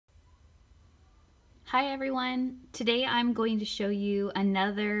Hi everyone. Today I'm going to show you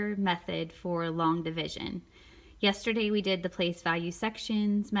another method for long division. Yesterday we did the place value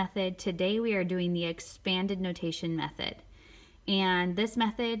sections method. Today we are doing the expanded notation method. And this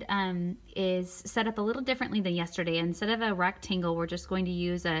method is set up a little differently than yesterday. Instead of a rectangle, we're just going to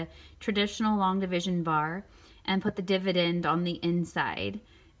use a traditional long division bar and put the dividend on the inside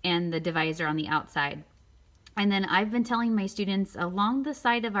and the divisor on the outside. And then I've been telling my students along the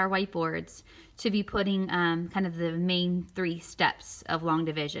side of our whiteboards to be putting kind of the main three steps of long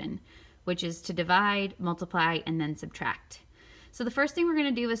division, which is to divide, multiply, and then subtract. So the first thing we're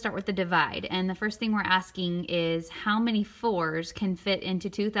going to do is start with the divide. And the first thing we're asking is how many 4s can fit into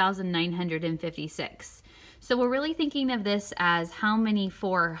 2,956. So we're really thinking of this as how many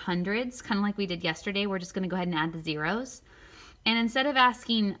 400s, kind of like we did yesterday. We're just going to go ahead and add the zeros. And instead of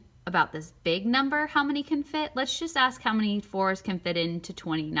asking about this big number, how many can fit, let's just ask how many 4s can fit into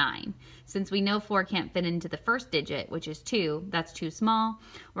 29. Since we know 4 can't fit into the first digit, which is 2, that's too small,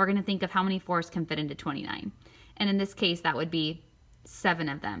 we're going to think of how many 4s can fit into 29. And in this case, that would be 7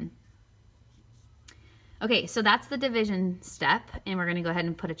 of them. Okay, so that's the division step, and we're going to go ahead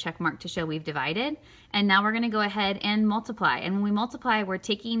and put a check mark to show we've divided. And now we're going to go ahead and multiply. And when we multiply, we're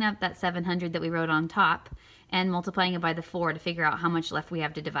taking up that 700 that we wrote on top and multiplying it by the 4 to figure out how much left we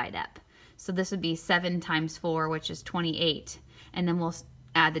have to divide up. So this would be 7 times 4, which is 28, and then we'll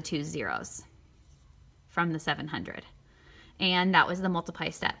add the 2 zeros from the 700. And that was the multiply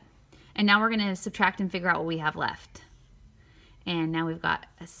step. And now we're going to subtract and figure out what we have left. And now we've got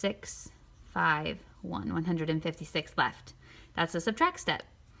a 6, 5, 156 left. That's the subtract step.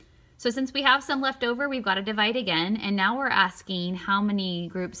 So since we have some left over, we've got to divide again, and now we're asking how many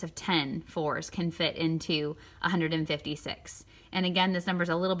groups of 10 4s can fit into 156. And again, this number is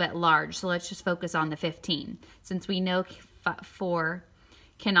a little bit large, so let's just focus on the 15. Since we know 4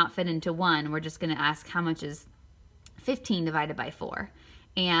 cannot fit into 1, we're just going to ask how much is 15 divided by 4.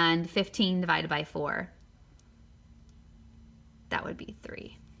 And 15 divided by 4, that would be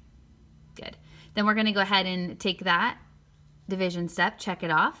 3. Good. Then we're going to go ahead and take that division step, check it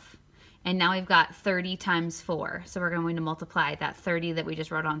off. And now we've got 30 times 4. So we're going to multiply that 30 that we just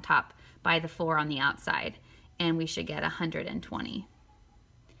wrote on top by the 4 on the outside. And we should get 120.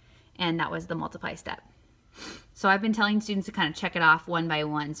 And that was the multiply step. So I've been telling students to kind of check it off one by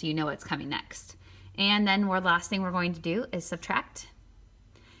one so you know what's coming next. And then the last thing we're going to do is subtract.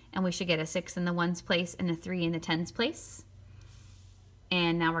 And we should get a 6 in the 1's place and a 3 in the 10's place.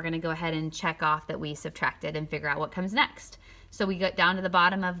 And now we're going to go ahead and check off that we subtracted and figure out what comes next. So we get down to the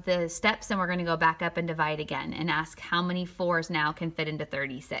bottom of the steps and we're going to go back up and divide again and ask how many 4s now can fit into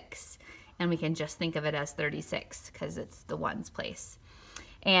 36. And we can just think of it as 36 because it's the 1's place.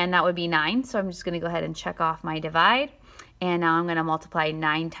 And that would be 9. So I'm just going to go ahead and check off my divide. And now I'm going to multiply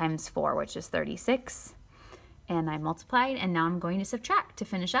 9 times 4, which is 36. And I multiplied, and now I'm going to subtract to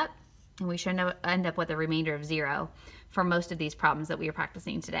finish up. And we should end up with a remainder of 0 for most of these problems that we are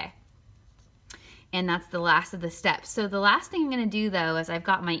practicing today. And that's the last of the steps. So the last thing I'm going to do though is I've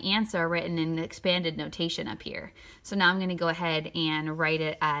got my answer written in expanded notation up here. So now I'm going to go ahead and write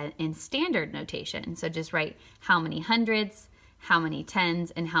it in standard notation. So just write how many hundreds, how many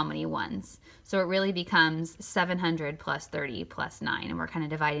 10s, and how many 1s. So it really becomes 700 plus 30 plus 9. And we're kind of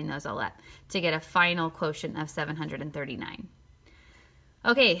dividing those all up to get a final quotient of 739.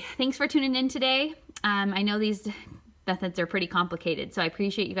 Okay, thanks for tuning in today. I know these methods are pretty complicated, so I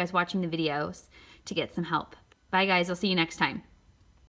appreciate you guys watching the videos to get some help. Bye guys, I'll see you next time.